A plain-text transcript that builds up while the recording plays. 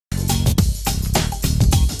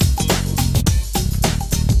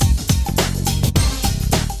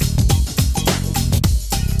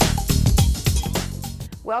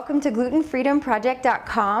Welcome to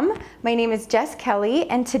glutenfreedomproject.com. My name is Jess Kelly,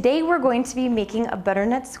 and today we're going to be making a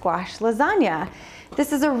butternut squash lasagna.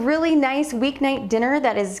 This is a really nice weeknight dinner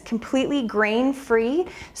that is completely grain-free.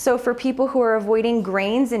 So for people who are avoiding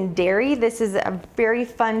grains and dairy, this is a very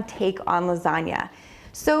fun take on lasagna.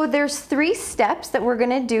 So there's 3 steps that we're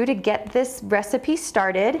gonna do to get this recipe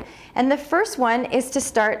started. And the first one is to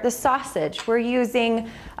start the sausage. We're using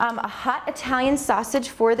a hot Italian sausage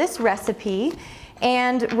for this recipe,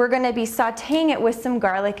 and we're gonna be sauteing it with some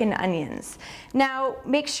garlic and onions. Now,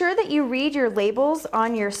 make sure that you read your labels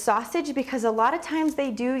on your sausage because a lot of times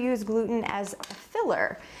they do use gluten as a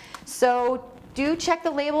filler. So do check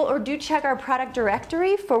the label or do check our product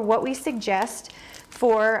directory for what we suggest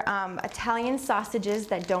for Italian sausages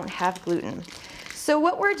that don't have gluten. So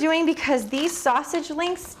what we're doing, because these sausage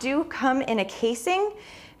links do come in a casing,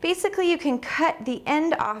 basically you can cut the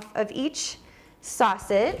end off of each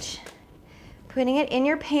sausage, putting it in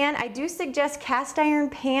your pan. I do suggest cast iron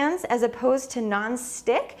pans as opposed to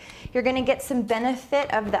non-stick. You're gonna get some benefit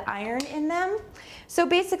of the iron in them. So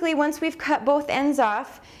basically, once we've cut both ends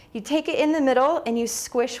off, you take it in the middle and you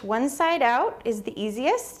squish one side out is the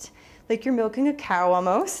easiest, like you're milking a cow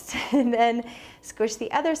almost, and then squish the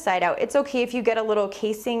other side out. It's okay if you get a little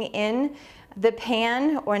casing in the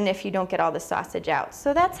pan or if you don't get all the sausage out.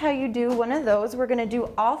 So that's how you do one of those. We're gonna do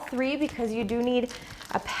all 3 because you do need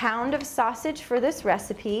a pound of sausage for this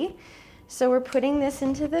recipe. So we're putting this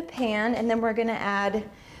into the pan, and then we're gonna add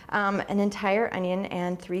an entire onion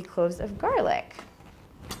and 3 cloves of garlic.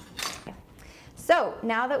 So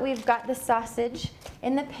now that we've got the sausage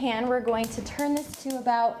in the pan, we're going to turn this to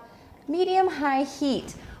about medium-high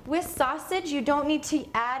heat. With sausage, you don't need to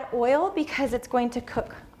add oil because it's going to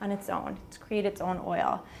cook on its own, to create its own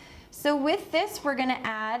oil. So with this, we're gonna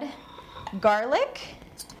add garlic.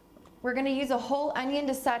 We're gonna use a whole onion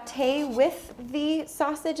to saute with the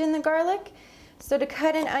sausage and the garlic. So to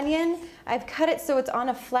cut an onion, I've cut it so it's on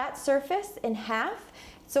a flat surface in half,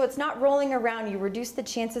 so it's not rolling around. You reduce the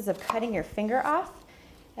chances of cutting your finger off.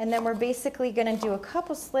 And then we're basically gonna do a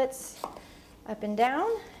couple slits up and down,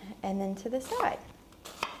 and then to the side.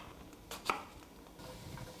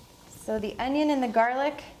 So the onion and the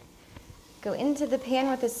garlic go into the pan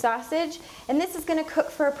with the sausage, and this is gonna cook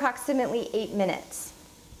for approximately 8 minutes.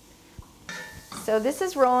 So this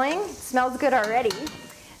is rolling, it smells good already.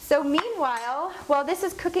 So meanwhile, while this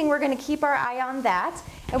is cooking, we're gonna keep our eye on that,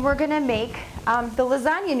 and we're gonna make the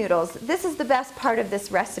lasagna noodles. This is the best part of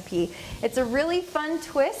this recipe. It's a really fun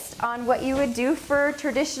twist on what you would do for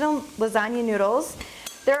traditional lasagna noodles.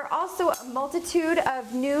 There are also a multitude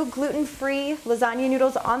of new gluten-free lasagna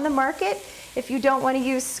noodles on the market if you don't want to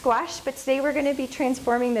use squash, but today we're going to be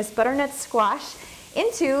transforming this butternut squash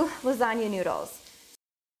into lasagna noodles.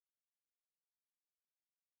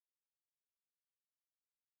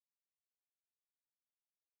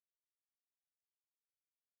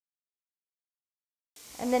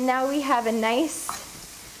 And then now we have a nice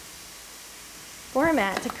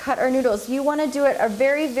format to cut our noodles. You want to do it a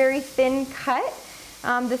very, very thin cut.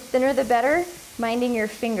 The thinner the better, minding your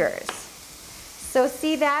fingers. So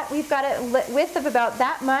see that? We've got a width of about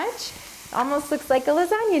that much. Almost looks like a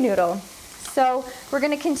lasagna noodle. So we're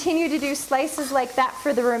going to continue to do slices like that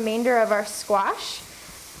for the remainder of our squash.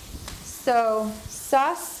 So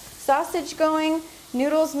sausage going,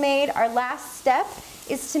 noodles made. Our last step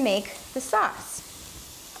is to make the sauce.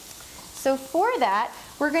 So for that,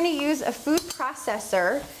 we're going to use a food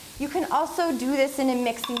processor. You can also do this in a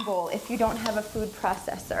mixing bowl if you don't have a food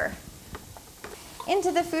processor.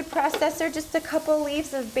 Into the food processor, just a couple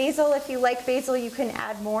leaves of basil. If you like basil, you can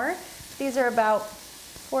add more. These are about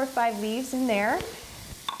 4 or 5 leaves in there.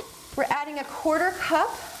 We're adding a 1/4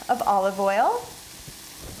 cup of olive oil.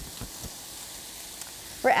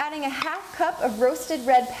 We're adding a 1/2 cup of roasted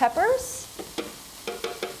red peppers.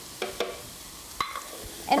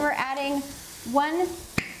 And we're adding 1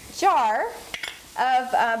 jar of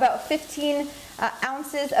about 15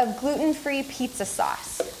 ounces of gluten-free pizza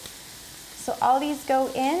sauce. So all these go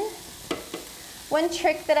in. One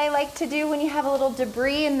trick that I like to do when you have a little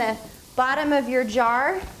debris in the bottom of your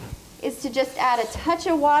jar is to just add a touch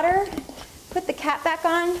of water, put the cap back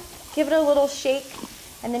on, give it a little shake,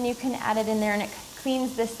 and then you can add it in there and it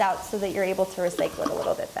cleans this out so that you're able to recycle it a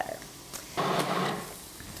little bit better.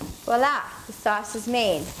 Voila, the sauce is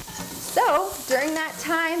made. So during that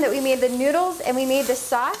time that we made the noodles and we made the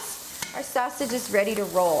sauce, our sausage is ready to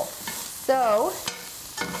roll. So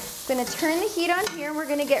I'm going to turn the heat on here and we're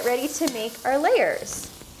going to get ready to make our layers.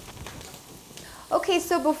 Okay,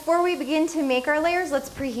 so before we begin to make our layers, let's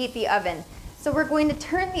preheat the oven. So we're going to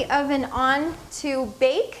turn the oven on to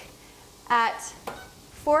bake at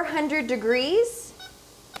 400 degrees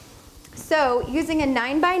So using a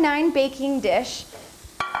 9x9 baking dish,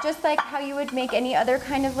 just like how you would make any other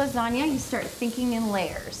kind of lasagna, you start thinking in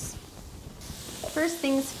layers. First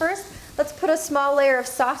things first, let's put a small layer of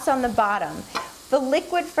sauce on the bottom. The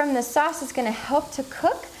liquid from the sauce is going to help to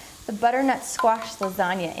cook the butternut squash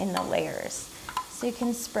lasagna in the layers. So you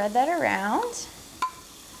can spread that around.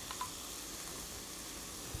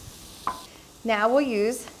 Now we'll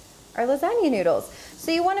use our lasagna noodles.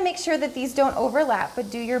 So you want to make sure that these don't overlap,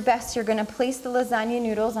 but do your best. You're going to place the lasagna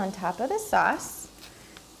noodles on top of the sauce.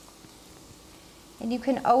 And you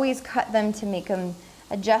can always cut them to make them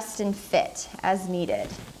adjust and fit as needed.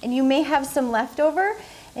 And you may have some leftover,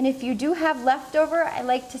 and if you do have leftover, I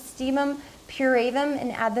like to steam them, puree them,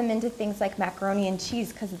 and add them into things like macaroni and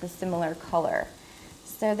cheese because of the similar color.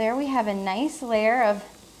 So there we have a nice layer of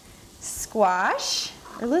squash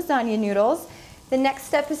or lasagna noodles. The next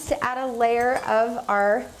step is to add a layer of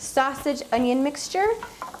our sausage onion mixture.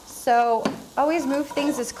 So always move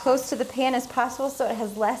things as close to the pan as possible so it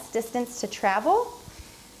has less distance to travel.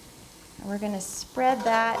 And we're going to spread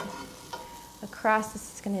that across.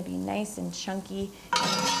 This is going to be nice and chunky and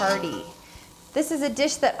hearty. This is a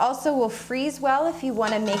dish that also will freeze well if you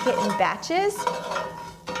want to make it in batches.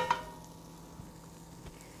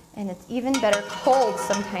 And it's even better cold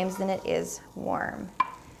sometimes than it is warm.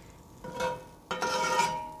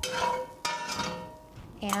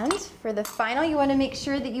 And for the final, you want to make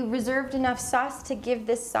sure that you reserved enough sauce to give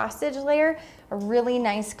this sausage layer a really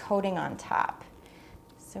nice coating on top.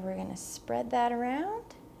 So we're going to spread that around.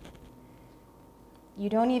 You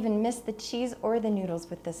don't even miss the cheese or the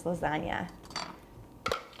noodles with this lasagna.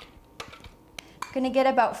 Going to get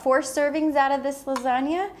about 4 servings out of this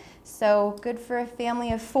lasagna, so good for a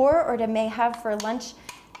family of 4 or to may have for lunch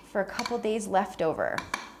for a couple days left over.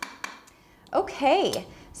 Okay,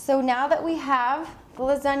 so now that we have the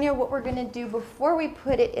lasagna, what we're going to do before we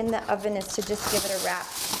put it in the oven is to just give it a wrap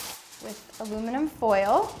with aluminum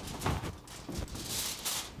foil.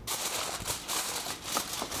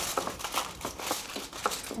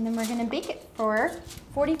 And then we're going to bake it for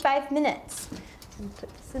 45 minutes. So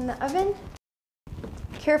put this in the oven.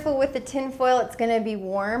 Careful with the tin foil, it's going to be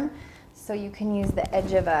warm, so you can use the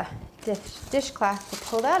edge of a dishcloth to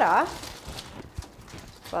pull that off.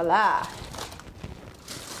 Voila!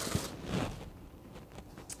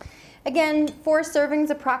 Again, 4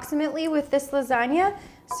 servings approximately with this lasagna,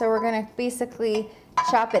 so we're going to basically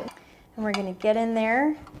chop it. And we're going to get in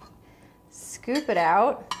there, scoop it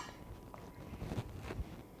out.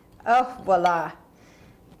 Oh, voila!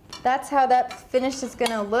 That's how that finish is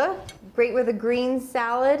going to look. Great with a green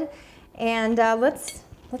salad. And let's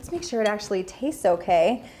make sure it actually tastes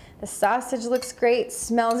okay. The sausage looks great,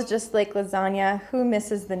 smells just like lasagna. Who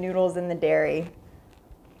misses the noodles and the dairy?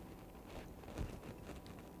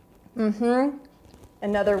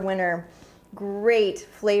 Another winner. Great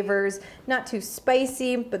flavors, not too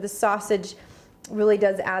spicy, but the sausage really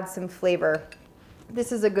does add some flavor.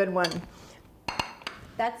 This is a good one.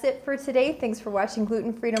 That's it for today. Thanks for watching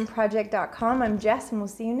GlutenFreedomProject.com. I'm Jess, and we'll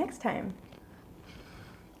see you next time.